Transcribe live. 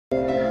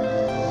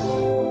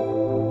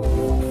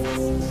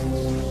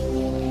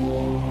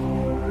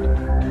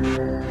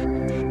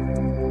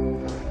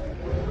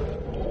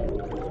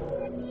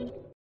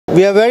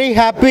We are very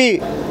happy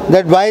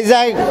that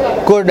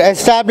Vizag could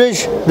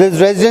establish this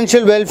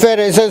Residential Welfare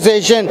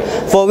Association,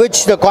 for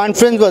which the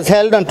conference was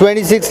held on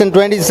 26th and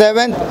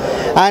 27th.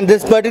 And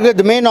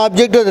the main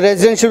object of the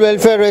Residential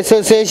Welfare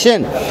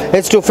Association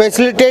is to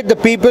facilitate the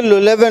people who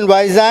live in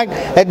Vizag,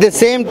 at the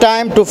same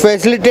time to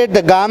facilitate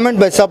the government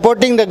by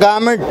supporting the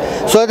government,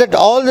 so that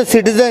all the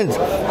citizens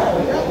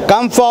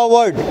come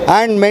forward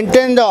and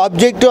maintain the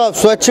objective of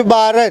Swachh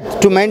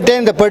Bharat, to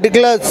maintain the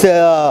particular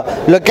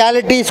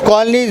localities,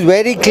 colonies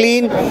very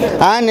clean,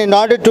 and in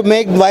order to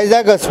make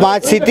Vizag a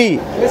smart city,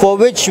 for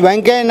which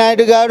Venkaiah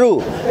Naidu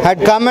Garu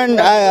had come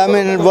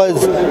and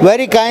was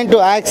very kind to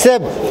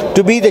accept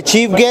to be the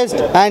chief guest.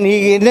 And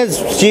he, in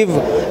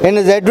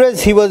his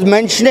address, he was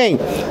mentioning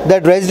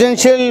that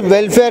residential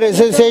welfare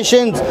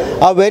associations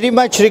are very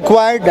much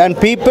required, and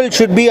people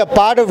should be a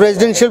part of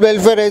residential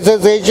welfare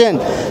association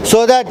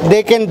so that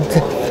they can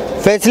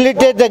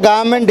facilitate the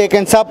government, they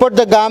can support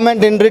the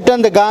government. In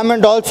return, the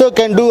government also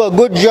can do a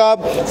good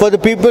job for the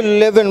people who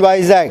live in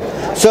Vizag.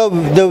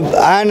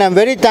 And I'm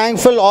very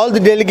thankful all the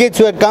delegates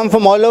who had come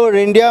from all over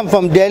India,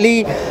 from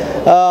Delhi,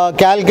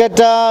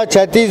 Calcutta,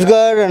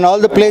 Chhattisgarh, and all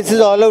the places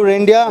all over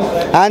India,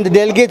 and the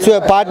delegates who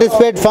have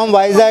participated from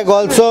Vizag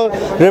also,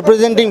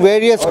 representing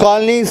various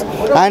colonies.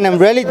 And I'm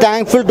really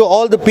thankful to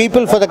all the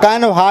people for the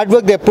kind of hard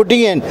work they're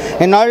putting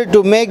in order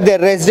to make their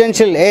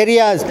residential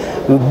areas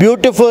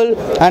beautiful.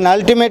 And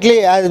ultimately,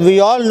 as we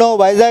all know,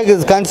 Vizag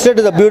is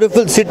considered a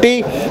beautiful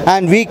city,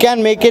 and we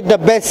can make it the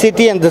best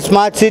city and the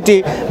smart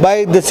city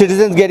by the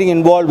citizens getting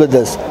involved with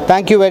this.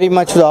 Thank you very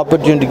much for the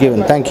opportunity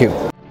given. Thank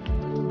you.